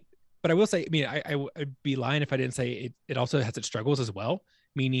great, but I will say, I mean, I'd be lying if I didn't say it also has its struggles as well.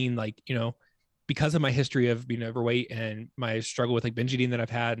 Meaning, like, because of my history of being overweight and my struggle with like binge eating that I've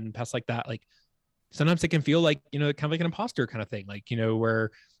had and past like that, like sometimes it can feel like, kind of like an imposter kind of thing. Like,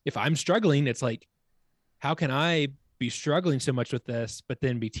 where if I'm struggling, it's like, how can I be struggling so much with this, but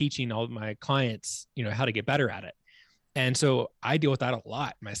then be teaching all of my clients, how to get better at it? And so I deal with that a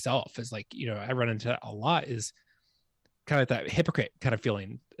lot myself. Is like, I run into that a lot, is kind of that hypocrite kind of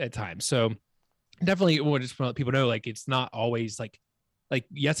feeling at times. So definitely want to just let people know, like, it's not always like,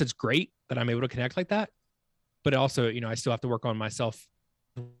 yes, it's great that I'm able to connect like that, but also, I still have to work on myself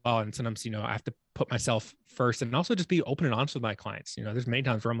well. And sometimes, I have to put myself first and also just be open and honest with my clients. There's many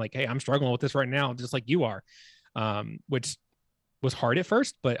times where I'm like, hey, I'm struggling with this right now, just like you are, which was hard at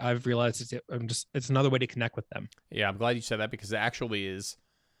first, but I've realized it's another way to connect with them. Yeah, I'm glad you said that, because it actually is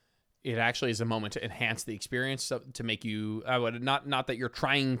a moment to enhance the experience, to make you not that you're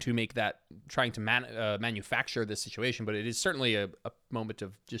trying to manufacture this situation, but it is certainly a moment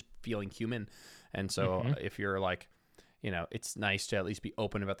of just feeling human. And so if you're like, it's nice to at least be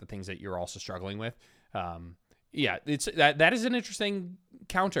open about the things that you're also struggling with. Yeah, it's that is an interesting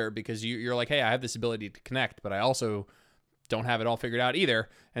counter, because you're like, hey, I have this ability to connect, but I also don't have it all figured out either.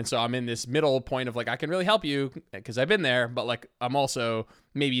 And so I'm in this middle point of like, I can really help you because I've been there, but like, I'm also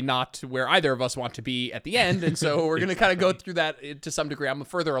maybe not where either of us want to be at the end. And so we're going to kind of go through that to some degree. I'm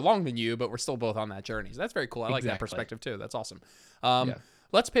further along than you, but we're still both on that journey. So that's very cool. I like that perspective too. That's awesome.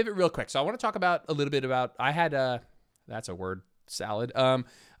 Let's pivot real quick. So I want to talk about a little bit about, that's a word salad.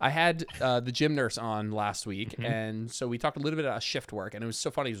 I had the gym nurse on last week, and so we talked a little bit about shift work, and it was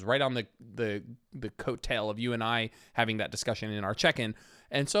so funny. It was right on the coattail of you and I having that discussion in our check-in.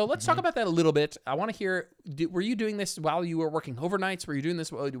 And so let's talk about that a little bit. I want to hear, were you doing this while you were working overnights? Were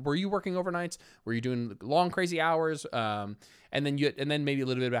you working overnights? Were you doing long, crazy hours? And then maybe a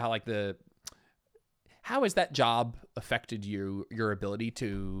little bit about how has that job affected your ability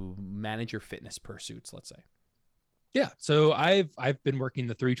to manage your fitness pursuits, let's say? Yeah. So I've been working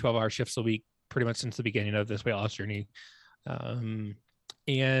the 3 12-hour shifts a week pretty much since the beginning of this weight loss journey.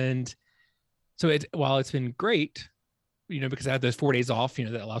 And so while it's been great, because I have those 4 days off,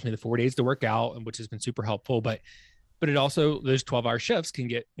 that allows me the 4 days to work out, and which has been super helpful, but it also, those 12-hour shifts can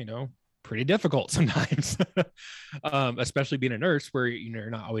get, pretty difficult sometimes, especially being a nurse where, you're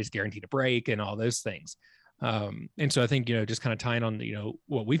not always guaranteed a break and all those things. And so I think, just kind of tying on,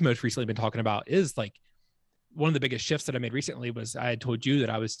 what we've most recently been talking about is like, one of the biggest shifts that I made recently was I had told you that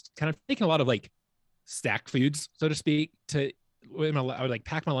I was kind of taking a lot of like stacked foods, so to speak, I would like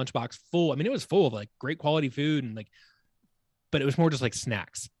pack my lunchbox full. I mean, it was full of like great quality food but it was more just like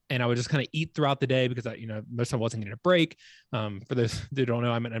snacks. And I would just kind of eat throughout the day because I, most of the time I wasn't getting a break. For those who don't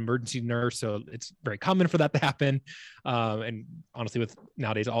know, I'm an emergency nurse, so it's very common for that to happen. And honestly, with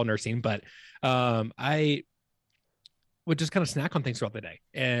nowadays all nursing, but I would just kind of snack on things throughout the day.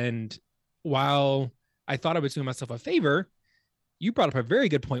 And while I thought I was doing myself a favor, you brought up a very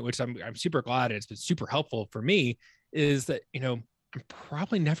good point, which I'm super glad it's been super helpful for me, is that, I'm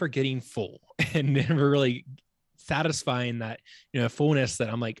probably never getting full and never really satisfying that, fullness that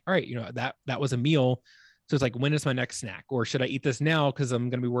I'm like, all right, that was a meal. So it's like, when is my next snack? Or should I eat this now? Cause I'm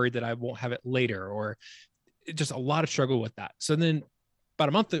going to be worried that I won't have it later, or just a lot of struggle with that. So then about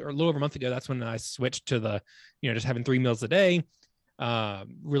a month or a little over a month ago, that's when I switched to the, just having 3 meals a day.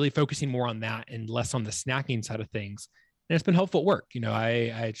 Really focusing more on that and less on the snacking side of things. And it's been helpful at work.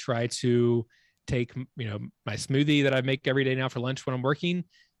 I try to take, my smoothie that I make every day now for lunch when I'm working,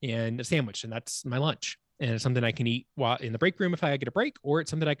 and a sandwich, and that's my lunch. And it's something I can eat while in the break room if I get a break, or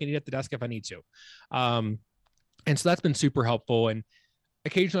it's something I can eat at the desk if I need to. And so that's been super helpful. And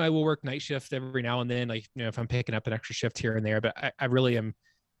occasionally I will work night shift every now and then, like, if I'm picking up an extra shift here and there, but I really am,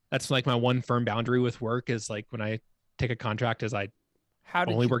 that's like my one firm boundary with work is like when I take a contract is I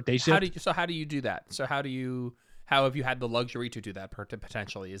only work day shift. How do you do that? So how have you had the luxury to do that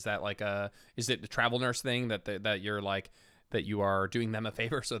potentially? Is that like is it the travel nurse thing that you're like, that you are doing them a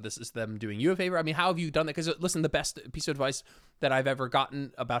favor, so this is them doing you a favor? I mean, how have you done that? Because listen, the best piece of advice that I've ever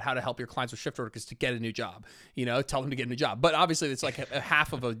gotten about how to help your clients with shift work is to get a new job. Tell them to get a new job. But obviously, it's like a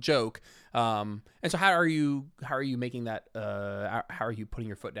half of a joke. And so, how are you making that? How are you putting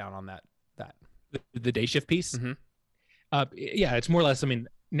your foot down on that? The day shift piece. Mm-hmm. Yeah, it's more or less. I mean,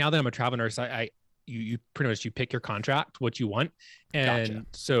 now that I'm a travel nurse, you pretty much you pick your contract, what you want, and Gotcha.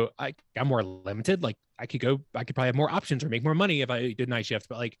 so I'm more limited. Like I could probably have more options or make more money if I did night shift.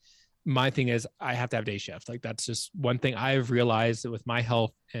 But like my thing is, I have to have day shift. Like that's just one thing I've realized that with my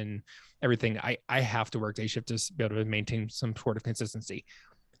health and everything, I have to work day shift to be able to maintain some sort of consistency.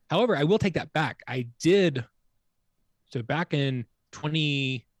 However, I will take that back. I did so back in I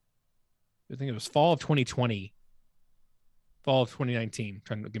think it was fall of 2020. Fall of 2019.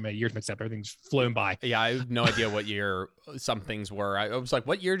 Trying to get my years mixed up. Everything's flown by. Yeah, I have no idea what year some things were. I was like,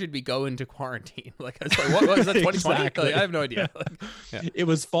 what year did we go into quarantine? Like, I was like, what was that, 2020? Exactly. Like, I have no idea. Yeah. It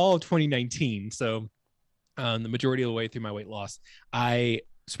was fall of 2019. So the majority of the way through my weight loss, I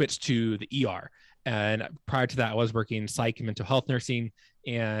switched to the ER. And prior to that, I was working psych and mental health nursing,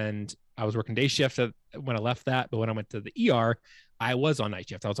 and I was working day shift when I left that. But when I went to the ER, I was on night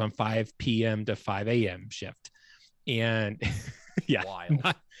shift. I was on 5 p.m. to 5 a.m. shift. And yeah, Wild.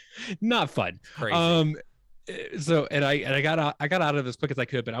 not fun. Crazy. So I got out of as quick as I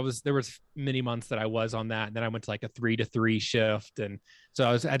could, but there was many months that I was on that, and then I went to like a 3 to 3 shift, and so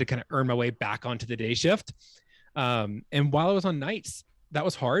I had to kind of earn my way back onto the day shift. And while I was on nights, that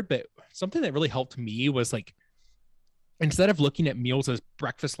was hard, but something that really helped me was like, instead of looking at meals as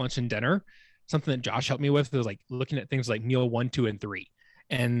breakfast, lunch, and dinner, something that Josh helped me with was like looking at things like meal 1, 2, and 3.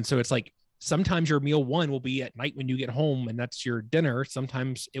 And so it's like, sometimes your meal 1 will be at night when you get home, and that's your dinner.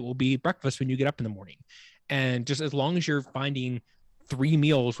 Sometimes it will be breakfast when you get up in the morning. And just as long as you're finding 3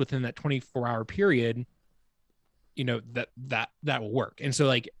 meals within that 24-hour period, that will work. And so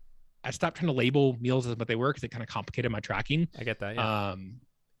like, I stopped trying to label meals as what they were, because it kind of complicated my tracking. I get that. Yeah.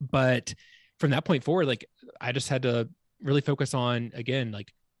 But from that point forward, like, I just had to really focus on, again,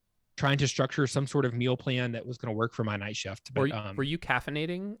 like trying to structure some sort of meal plan that was going to work for my night shift. But were you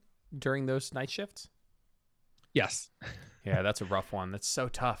caffeinating during those night shifts? Yes. Yeah, that's a rough one. That's so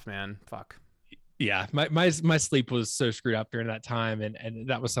tough, man. Fuck. Yeah, my sleep was so screwed up during that time, and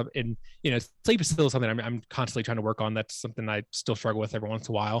that was something. And sleep is still something I'm constantly trying to work on. That's something I still struggle with every once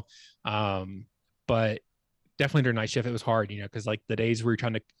in a while. But definitely during night shift, it was hard, because like the days where you're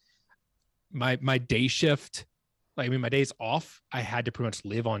trying to, my day shift, my days off, I had to pretty much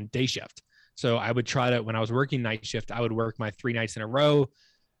live on day shift. So I would try to, when I was working night shift, I would work my 3 nights in a row,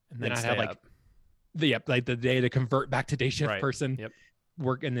 and then I'd have like the day to convert back to day shift person. Yep.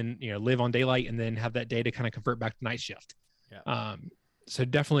 Work, and then live on daylight, and then have that day to kind of convert back to night shift. Yeah. So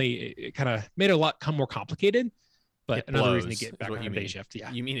definitely it kind of made it a lot more complicated, but another reason to get back on day shift. Yeah.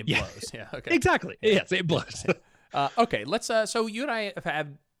 You mean it blows. Yeah. Okay. Exactly. Yeah. Yes, it blows. Okay. Let's so you and I have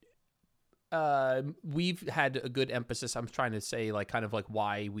had we've had a good emphasis. I'm trying to say like kind of like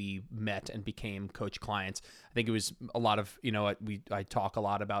why we met and became coach clients. I think it was a lot of, I talk a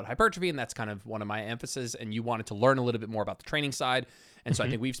lot about hypertrophy, and that's kind of one of my emphasis, and you wanted to learn a little bit more about the training side. And so I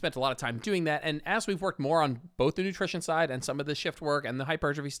think we've spent a lot of time doing that. And as we've worked more on both the nutrition side and some of the shift work and the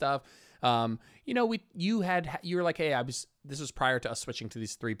hypertrophy stuff, you were like, hey, this was prior to us switching to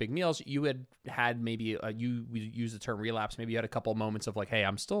these 3 big meals. You had maybe, we use the term relapse. Maybe you had a couple of moments of like, hey,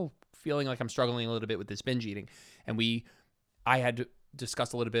 I'm still feeling like I'm struggling a little bit with this binge eating. And I had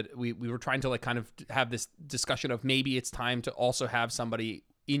discussed a little bit. We were trying to like kind of have this discussion of maybe it's time to also have somebody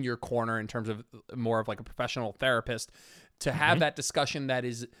in your corner in terms of more of like a professional therapist to have that discussion that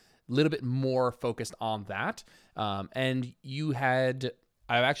is a little bit more focused on that. And you had,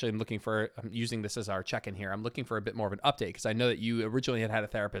 I'm using this as our check-in here. I'm looking for a bit more of an update, because I know that you originally had a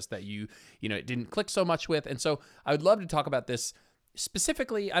therapist that you didn't click so much with. And so I would love to talk about this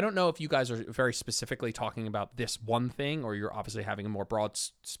specifically. I don't know if you guys are very specifically talking about this one thing, or you're obviously having a more broad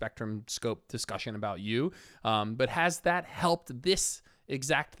spectrum scope discussion about you. But has that helped this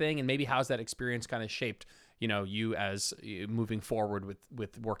exact thing? And maybe how's that experience kind of shaped, you as moving forward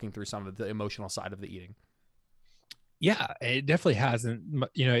with working through some of the emotional side of the eating? Yeah, it definitely has. And,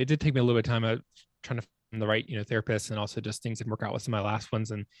 it did take me a little bit of time trying to find the right, therapist, and also just things didn't work out with some of my last ones.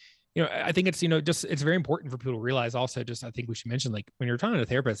 And, I think it's, just, it's very important for people to realize also, just, I think we should mention, like, when you're talking to a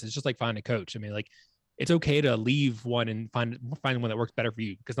therapist, it's just like finding a coach. I mean, like, it's okay to leave one and find one that works better for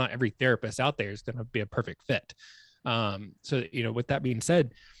you, because not every therapist out there is going to be a perfect fit. So, with that being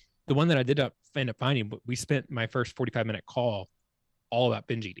said, the one that I did end up finding, we spent my first 45-minute call all about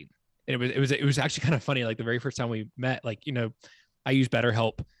binge eating. And it was actually kind of funny. Like the very first time we met, like, I use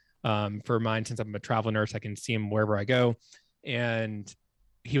BetterHelp for mine, since I'm a travel nurse. I can see him wherever I go. And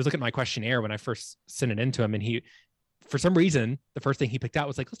he was looking at my questionnaire when I first sent it into him. And he, for some reason, the first thing he picked out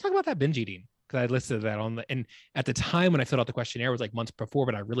was like, let's talk about that binge eating. Cause I listed that and at the time when I filled out the questionnaire, it was like months before,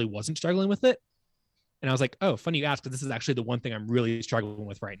 but I really wasn't struggling with it. And I was like, oh, funny you ask, because this is actually the one thing I'm really struggling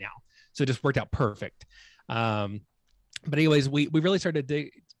with right now. So it just worked out perfect. But anyways, we really started to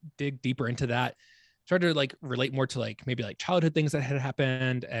dig deeper into that, started to like relate more to like maybe like childhood things that had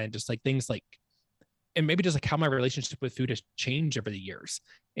happened, and just like things like, and maybe just like how my relationship with food has changed over the years,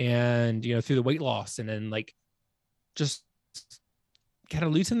 and through the weight loss, and then like just kind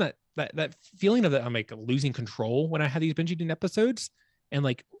of losing that feeling of that I'm like losing control when I have these binge eating episodes, and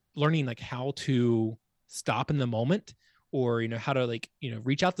like learning like how to stop in the moment, or how to like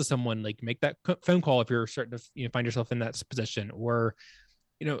reach out to someone, like make that phone call if you're starting to find yourself in that position, or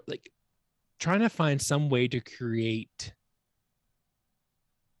like trying to find some way to create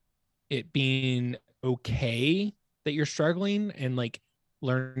it being okay that you're struggling, and like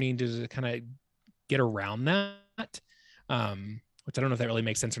learning to kind of get around that, which I don't know if that really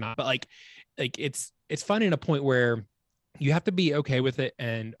makes sense or not, but like it's finding a point where you have to be okay with it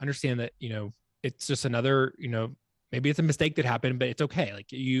and understand that it's just another, maybe it's a mistake that happened, but it's okay. Like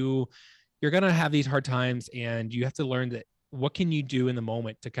you're going to have these hard times, and you have to learn that what can you do in the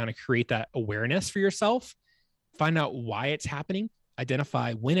moment to kind of create that awareness for yourself, find out why it's happening,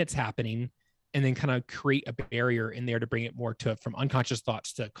 identify when it's happening, and then kind of create a barrier in there to bring it more to from unconscious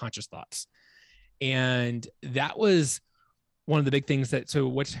thoughts to conscious thoughts. And that was one of the big things so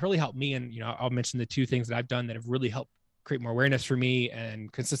what's really helped me, and, I'll mention the two things that I've done that have really helped create more awareness for me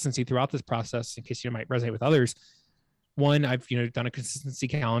and consistency throughout this process, in case might resonate with others. One, I've, done a consistency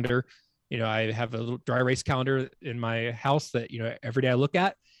calendar. I have a little dry erase calendar in my house that, every day I look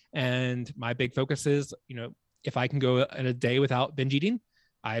at. And my big focus is, if I can go in a day without binge eating,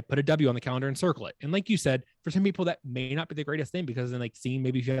 I put a W on the calendar and circle it. And like you said, for some people that may not be the greatest thing, because then like seeing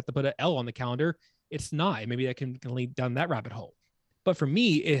maybe if you have to put an L on the calendar, it's not. Maybe that can lead down that rabbit hole. But for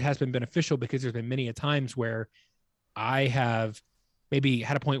me, it has been beneficial because there's been many a times where I have maybe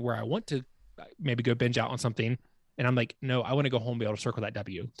had a point where I want to maybe go binge out on something. And I'm like, no, I want to go home and be able to circle that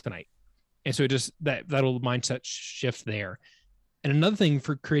W tonight. And so just that little mindset shift there. And another thing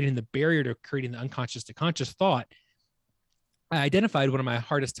for creating the barrier to creating the unconscious to conscious thought, I identified one of my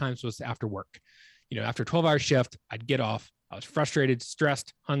hardest times was after work. After a 12-hour shift, I'd get off. I was frustrated,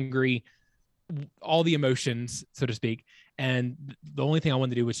 stressed, hungry, all the emotions, so to speak. And the only thing I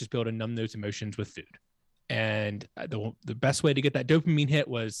wanted to do was just be able to numb those emotions with food. And the best way to get that dopamine hit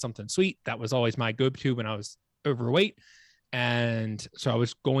was something sweet. That was always my go-to when I was overweight. And so I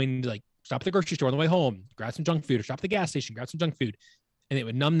was going to like stop at the grocery store on the way home, grab some junk food, or stop at the gas station, grab some junk food. And it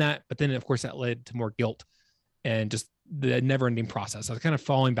would numb that. But then, of course, that led to more guilt and just the never-ending process. I was kind of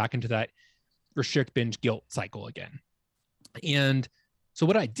falling back into that restrict, binge, guilt cycle again. And so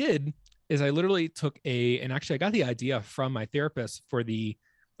what I did is I literally took and actually I got the idea from my therapist for the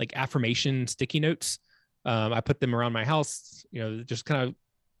like affirmation sticky notes. I put them around my house, just kind of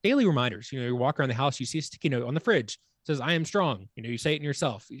daily reminders. You walk around the house, you see a sticky note on the fridge, it says, I am strong. You say it in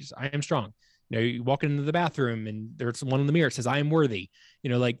yourself. I am strong. You walk into the bathroom and there's one in the mirror, it says, I am worthy.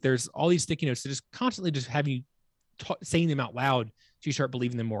 Like there's all these sticky notes that just constantly just have you saying them out loud so you start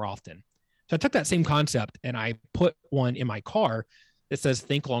believing them more often. So I took that same concept and I put one in my car that says,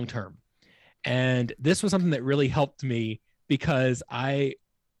 think long term. And this was something that really helped me because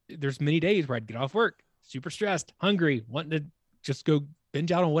there's many days where I'd get off work, super stressed, hungry, wanting to just go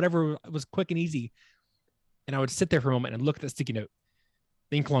binge out on whatever was quick and easy. And I would sit there for a moment and look at the sticky note,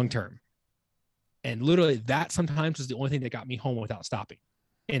 think long term. And literally that sometimes was the only thing that got me home without stopping.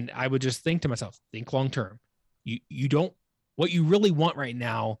 And I would just think to myself, think long term. What you really want right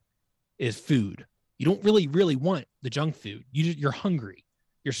now is food. You don't really want the junk food. You're hungry,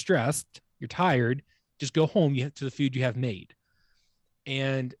 you're stressed, you're tired. Just go home to the food you have made.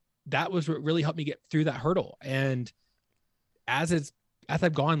 And that was what really helped me get through that hurdle. And as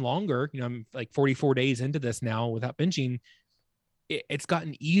I've gone longer, I'm like 44 days into this now without binging, it's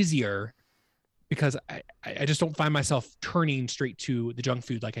gotten easier because I just don't find myself turning straight to the junk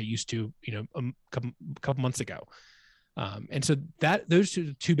food like I used to, a couple months ago. And so those are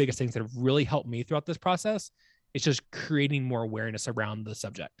the two biggest things that have really helped me throughout this process. It's just creating more awareness around the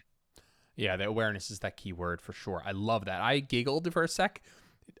subject. Yeah, the awareness is that key word for sure. I love that. I giggled for a sec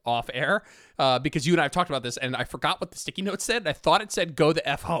off air because you and I have talked about this, and I forgot what the sticky note said. I thought it said "Go the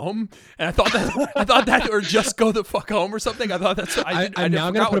f home," and I thought that or just "Go the fuck home" or something. I thought that's what I'm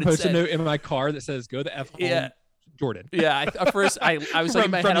now going to put a post-it note in my car that says "Go the f home." Yeah. Jordan. Yeah, at first I was like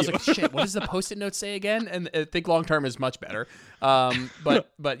in my head, I was like, shit, what does the post-it note say again? And I think long term is much better.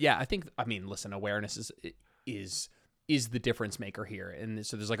 But yeah, listen, awareness is the difference maker here. And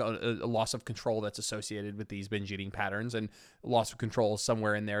so there's like a loss of control that's associated with these binge eating patterns, and loss of control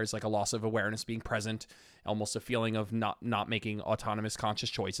somewhere in there is like a loss of awareness being present, almost a feeling of not making autonomous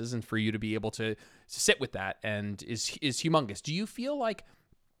conscious choices. And for you to be able to sit with that and is humongous. Do you feel like,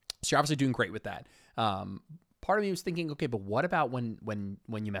 so you're obviously doing great with that. Part of me was thinking, okay, but what about when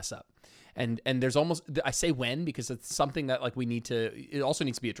you mess up? And there's almost, I say when, because it's something that like it also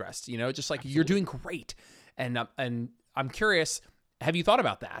needs to be addressed, just like Absolutely. You're doing great. And I'm curious, have you thought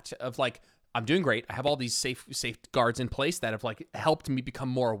about that of like, I'm doing great. I have all these safeguards in place that have like helped me become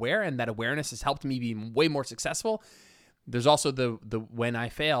more aware, and that awareness has helped me be way more successful. There's also the when I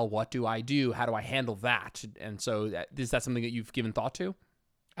fail, what do I do? How do I handle that? And so is that something that you've given thought to?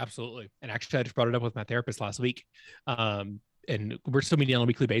 Absolutely. And actually, I just brought it up with my therapist last week. And we're still meeting on a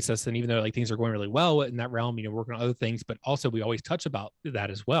weekly basis. And even though like things are going really well in that realm, working on other things, but also we always touch about that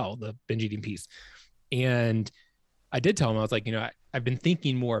as well, the binge eating piece. And I did tell him, I was like, I've been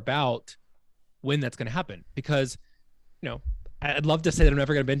thinking more about when that's going to happen, because, I'd love to say that I'm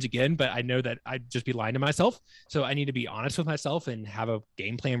never going to binge again, but I know that I'd just be lying to myself. So I need to be honest with myself and have a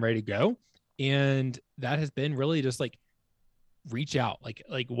game plan ready to go. And that has been really just like, reach out,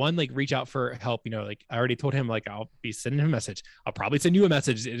 reach out for help. Like I already told him, like, I'll be sending him a message. I'll probably send you a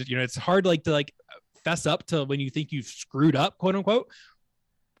message. It's hard, to fess up to when you think you've screwed up, quote unquote.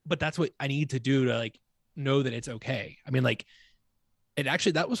 But that's what I need to do to like know that it's okay. I mean, like, it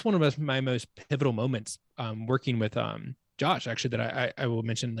actually, that was one of my most pivotal moments working with Josh, actually, that I will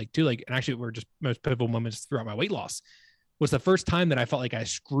mention, like, too, like, and actually were just most pivotal moments throughout my weight loss. Was the first time that I felt like I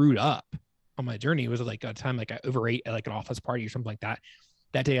screwed up on my journey. It was like a time like I overate at like an office party or something like that.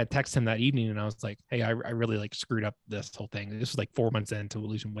 That day I texted him that evening and I was like, hey, I really like screwed up this whole thing. This was like 4 months into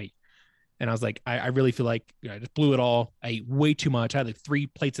losing weight. And I was like, I really feel like, you know, I just blew it all. I ate way too much. I had like 3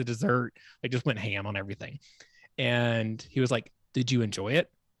 plates of dessert. I just went ham on everything. And he was like, did you enjoy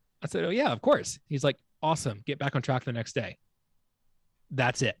it? I said, oh yeah, of course. He's like, awesome. Get back on track the next day.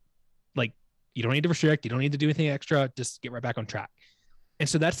 That's it. Like, you don't need to restrict. You don't need to do anything extra. Just get right back on track. And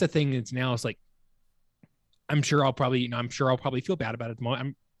so that's the thing. It's now it's like, I'm sure I'll probably feel bad about it at the moment.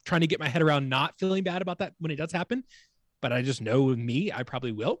 I'm trying to get my head around not feeling bad about that when it does happen, but I just know with me, I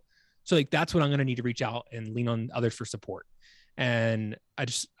probably will. So like, that's what I'm going to need to reach out and lean on others for support. And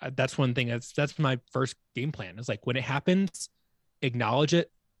that's one thing that's my first game plan is like, when it happens, acknowledge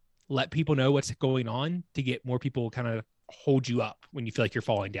it, let people know what's going on to get more people kind of hold you up when you feel like you're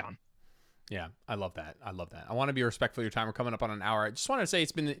falling down. Yeah, I love that. I want to be respectful of your time. We're coming up on an hour. I just want to say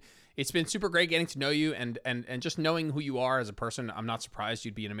it's been super great getting to know you and just knowing who you are as a person. I'm not surprised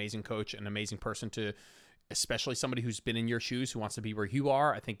you'd be an amazing coach, an amazing person to, especially somebody who's been in your shoes, who wants to be where you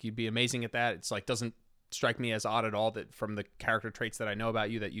are. I think you'd be amazing at that. It's like, doesn't strike me as odd at all that from the character traits that I know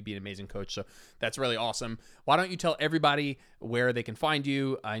about you, that you'd be an amazing coach. So that's really awesome. Why don't you tell everybody where they can find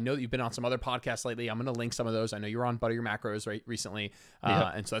you? I know that you've been on some other podcasts lately. I'm going to link some of those. I know you were on Butter Your Macros recently.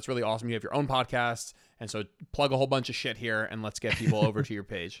 And so that's really awesome. You have your own podcast. And so plug a whole bunch of shit here and let's get people over to your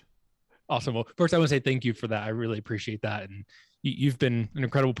page. Awesome. Well, first I want to say thank you for that. I really appreciate that. And you've been an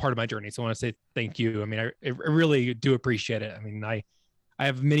incredible part of my journey. So I want to say thank you. I mean, I really do appreciate it. I mean, I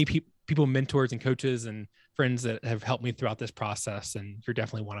have many people, mentors and coaches and friends that have helped me throughout this process. And you're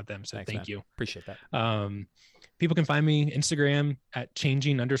definitely one of them. So thank you. Appreciate that. People can find me Instagram at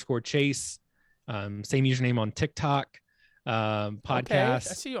changing_Chase. Same username on TikTok, podcast. Okay. I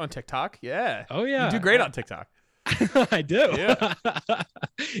see you on TikTok. Yeah. Oh yeah. You do great on TikTok. I do. Yeah.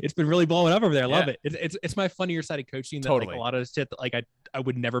 It's been really blowing up over there. I love it. It's my funnier side of coaching that like a lot of shit that like I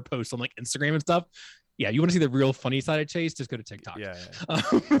would never post on like Instagram and stuff. Yeah, you want to see the real funny side of Chase? Just go to TikTok. Yeah.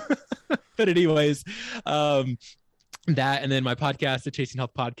 But anyways, that and then my podcast, the Chasing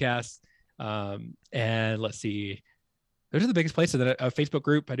Health Podcast. And let's see, those are the biggest places. That a Facebook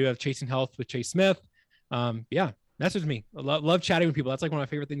group. I do have Chasing Health with Chase Smith. Yeah, that's just me. I love chatting with people. That's like one of my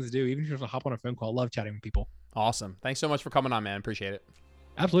favorite things to do. Even if you want to hop on a phone call, I love chatting with people. Awesome. Thanks so much for coming on, man. Appreciate it.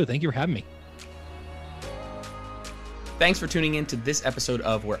 Absolutely. Thank you for having me. Thanks for tuning in to this episode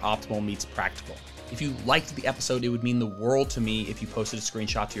of Where Optimal Meets Practical. If you liked the episode, it would mean the world to me if you posted a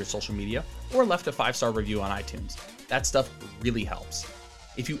screenshot to your social media or left a 5-star review on iTunes. That stuff really helps.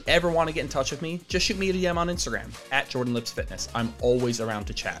 If you ever want to get in touch with me, just shoot me a DM on Instagram at Jordan Lips Fitness. I'm always around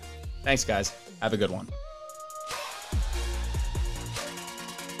to chat. Thanks, guys. Have a good one.